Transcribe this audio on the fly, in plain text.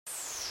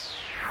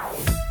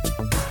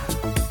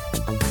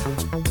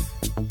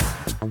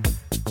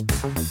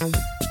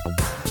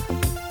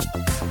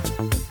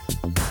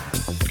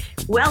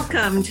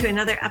Welcome to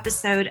another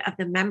episode of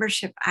the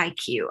Membership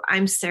IQ.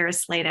 I'm Sarah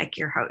Sladek,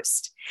 your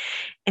host.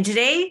 And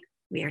today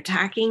we are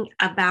talking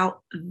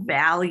about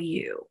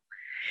value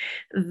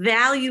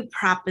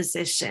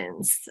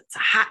propositions. It's a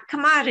hot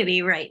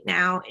commodity right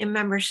now in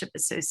membership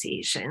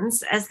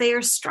associations as they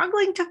are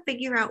struggling to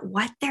figure out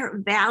what their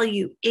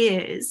value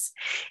is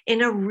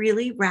in a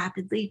really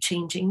rapidly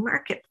changing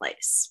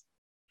marketplace.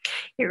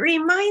 It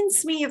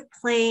reminds me of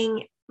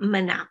playing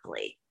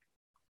Monopoly.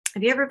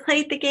 Have you ever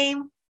played the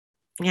game?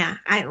 Yeah,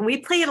 we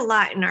play it a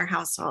lot in our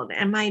household,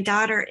 and my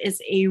daughter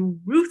is a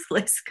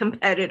ruthless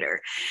competitor.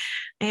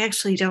 I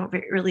actually don't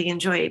really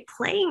enjoy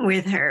playing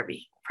with her,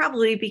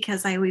 probably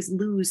because I always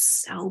lose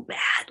so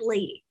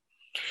badly.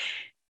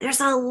 There's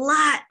a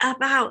lot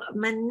about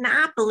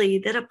Monopoly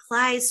that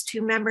applies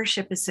to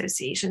membership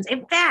associations.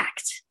 In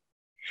fact,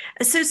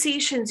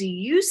 associations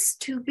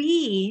used to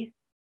be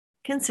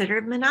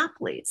considered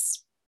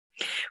monopolies.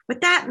 What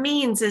that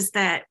means is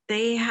that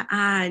they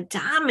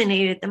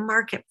dominated the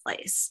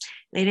marketplace.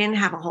 They didn't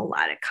have a whole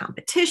lot of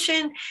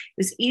competition. It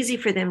was easy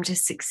for them to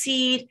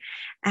succeed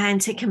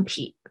and to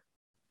compete.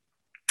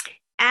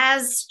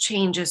 As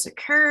changes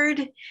occurred,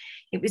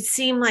 it would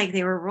seem like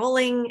they were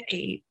rolling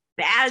a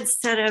bad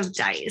set of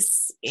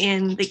dice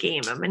in the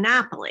game of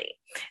Monopoly.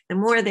 The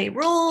more they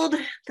rolled,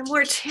 the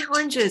more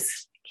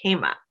challenges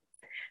came up.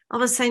 All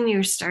of a sudden,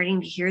 you're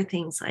starting to hear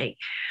things like,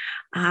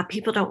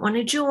 people don't want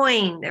to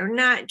join. They're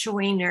not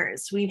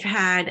joiners. We've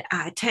had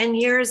 10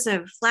 years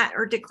of flat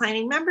or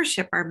declining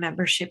membership. Our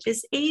membership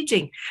is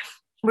aging.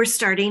 We're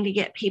starting to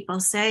get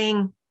people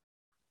saying,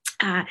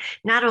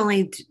 not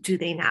only do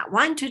they not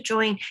want to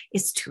join,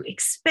 it's too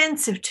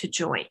expensive to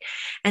join.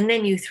 And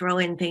then you throw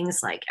in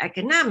things like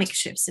economic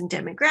shifts and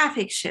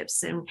demographic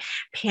shifts and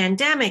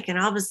pandemic, and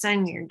all of a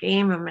sudden your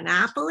game of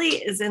Monopoly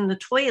is in the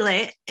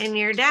toilet and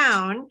you're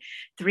down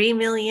 $3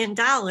 million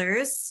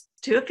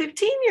to a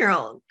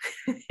 15-year-old.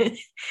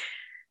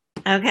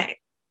 Okay,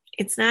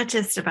 it's not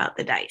just about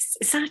the dice.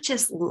 It's not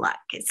just luck.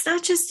 It's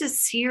not just a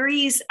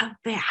series of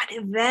bad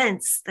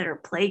events that are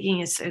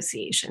plaguing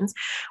associations.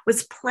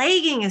 What's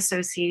plaguing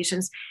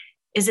associations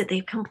is that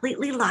they've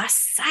completely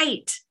lost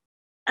sight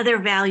of their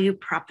value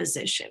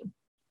proposition.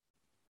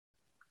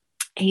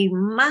 A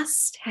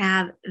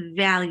must-have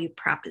value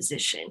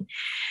proposition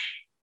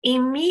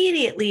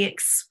immediately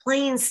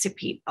explains to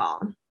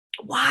people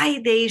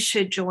why they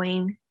should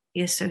join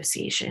the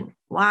association,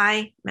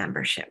 why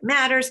membership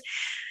matters,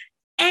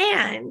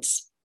 and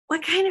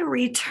what kind of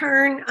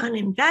return on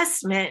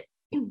investment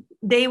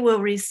they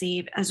will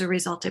receive as a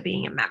result of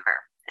being a member.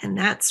 And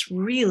that's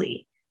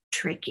really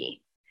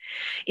tricky.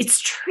 It's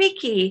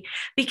tricky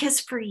because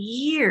for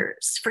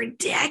years, for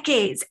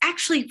decades,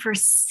 actually for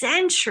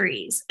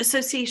centuries,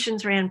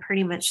 associations ran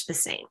pretty much the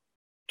same.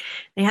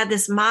 They had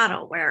this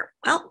model where,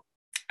 well,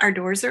 our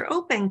doors are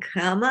open,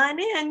 come on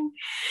in.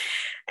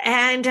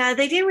 And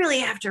they didn't really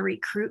have to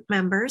recruit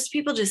members.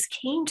 People just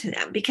came to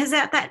them because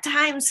at that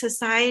time,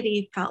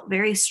 society felt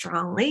very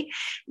strongly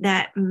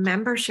that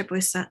membership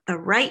was the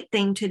right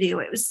thing to do.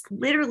 It was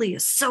literally a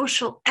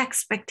social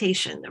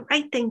expectation, the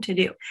right thing to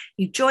do.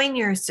 You join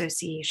your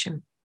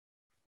association.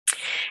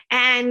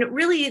 And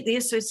really, the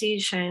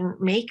association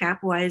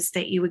makeup was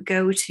that you would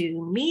go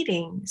to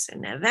meetings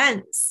and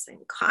events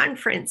and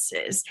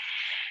conferences.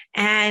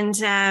 And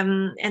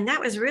that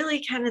was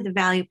really kind of the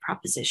value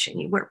proposition.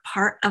 You were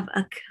part of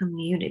a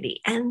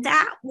community, and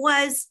that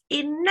was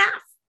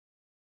enough.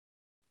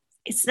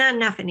 It's not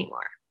enough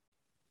anymore.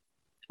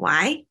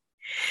 Why?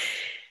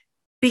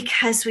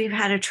 Because we've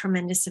had a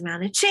tremendous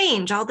amount of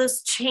change. All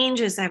those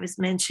changes I was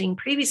mentioning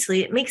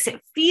previously, it makes it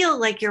feel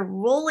like you're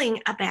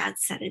rolling a bad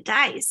set of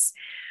dice.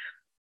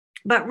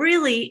 But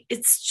really,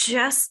 it's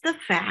just the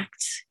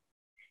fact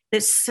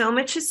that so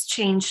much has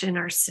changed in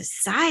our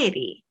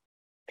society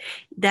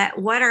that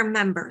what our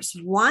members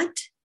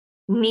want,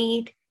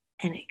 need,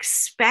 and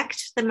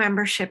expect the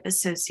membership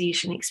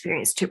association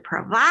experience to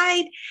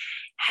provide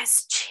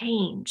has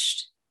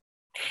changed.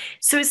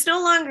 So it's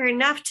no longer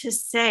enough to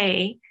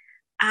say,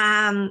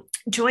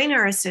 join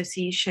our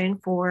association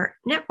for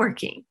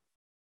networking.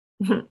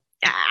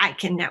 I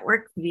can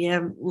network via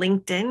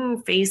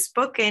LinkedIn,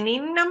 Facebook, any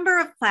number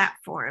of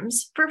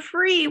platforms for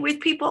free with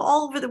people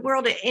all over the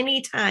world at any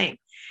time.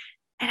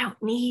 I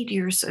don't need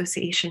your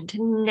association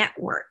to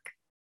network.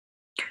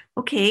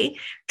 Okay,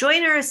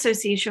 join our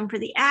association for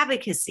the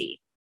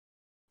advocacy.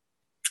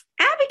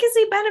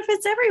 Advocacy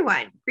benefits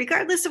everyone,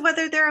 regardless of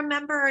whether they're a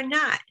member or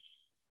not.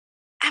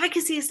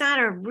 Advocacy is not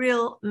a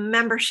real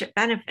membership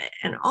benefit.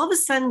 And all of a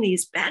sudden,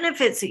 these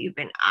benefits that you've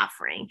been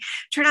offering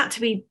turn out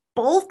to be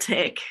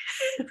Baltic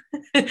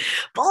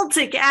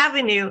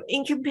Avenue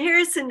in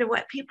comparison to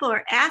what people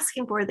are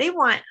asking for. They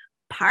want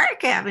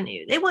Park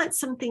Avenue. They want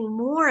something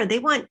more. They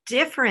want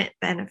different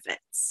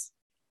benefits.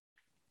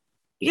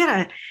 You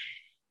got to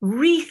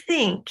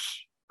rethink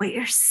what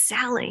you're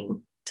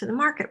selling to the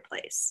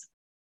marketplace.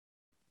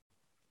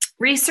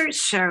 Research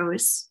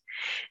shows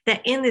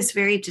that in this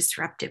very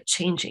disruptive,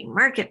 changing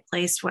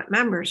marketplace, what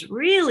members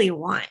really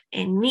want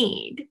and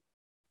need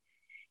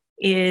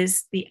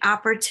is the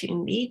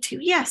opportunity to,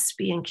 yes,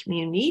 be in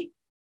community,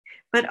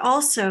 but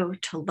also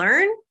to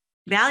learn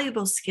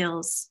valuable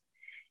skills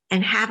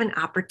and have an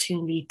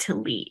opportunity to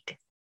lead.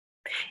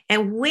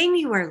 And when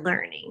you are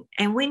learning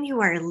and when you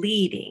are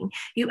leading,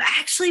 you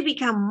actually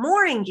become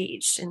more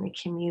engaged in the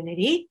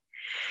community.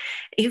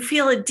 You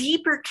feel a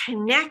deeper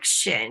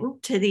connection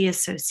to the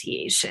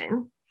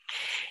association.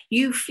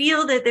 You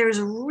feel that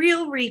there's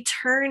real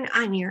return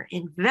on your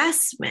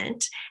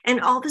investment,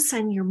 and all of a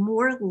sudden you're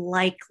more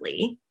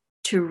likely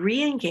to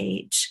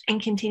re-engage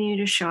and continue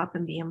to show up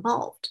and be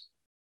involved.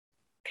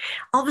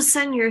 All of a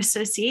sudden your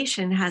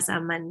association has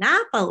a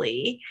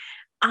monopoly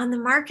on the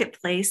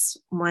marketplace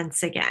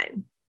once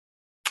again.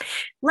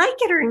 Like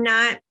it or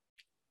not,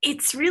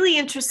 it's really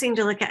interesting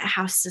to look at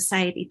how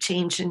society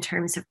changed in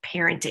terms of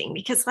parenting,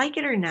 because like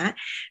it or not,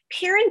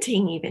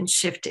 parenting even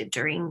shifted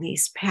during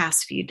these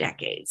past few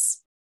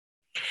decades.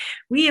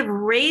 We have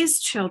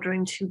raised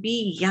children to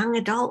be young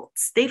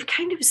adults. They've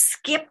kind of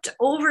skipped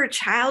over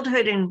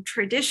childhood and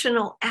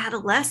traditional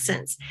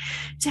adolescence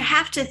to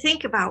have to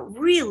think about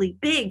really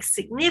big,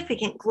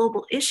 significant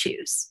global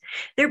issues.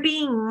 They're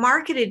being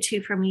marketed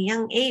to from a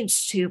young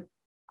age to,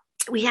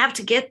 we have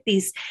to get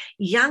these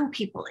young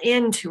people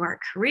into our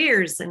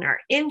careers and our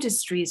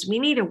industries. We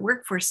need a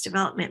workforce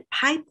development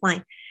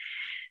pipeline.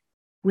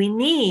 We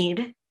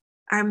need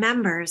our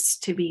members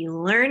to be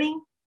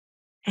learning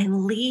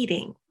and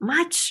leading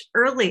much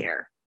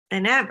earlier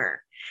than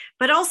ever.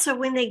 But also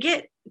when they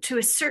get to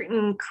a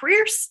certain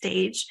career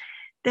stage,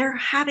 they're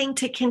having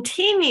to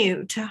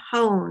continue to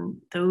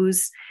hone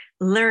those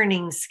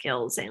learning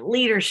skills and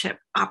leadership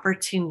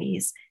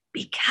opportunities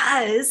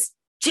because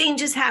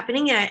change is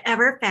happening at an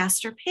ever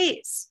faster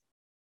pace.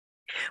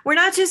 We're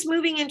not just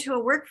moving into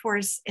a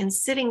workforce and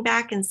sitting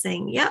back and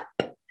saying, yep,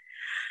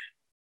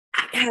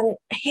 I got it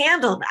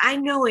handled. I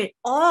know it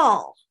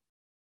all.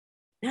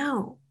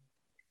 No.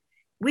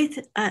 With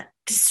a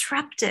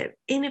disruptive,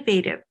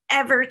 innovative,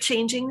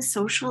 ever-changing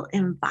social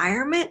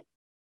environment,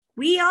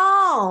 we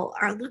all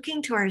are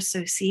looking to our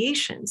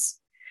associations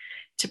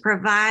to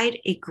provide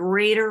a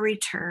greater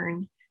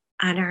return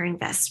on our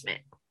investment.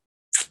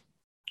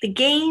 The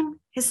game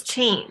has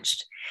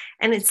changed,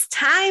 and it's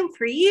time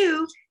for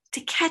you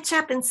to catch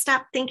up and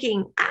stop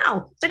thinking,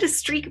 ow, what a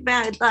streak of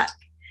bad luck.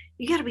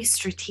 You got to be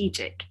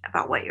strategic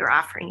about what you're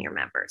offering your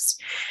members.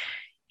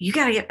 You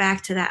got to get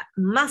back to that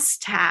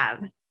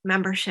must-have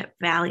membership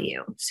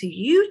value so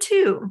you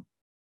too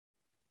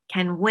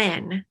can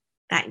win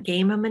that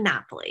game of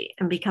Monopoly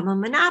and become a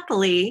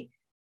Monopoly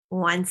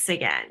once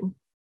again.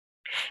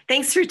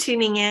 Thanks for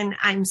tuning in.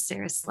 I'm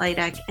Sarah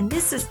Sladek, and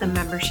this is the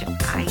Membership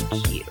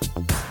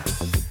IQ.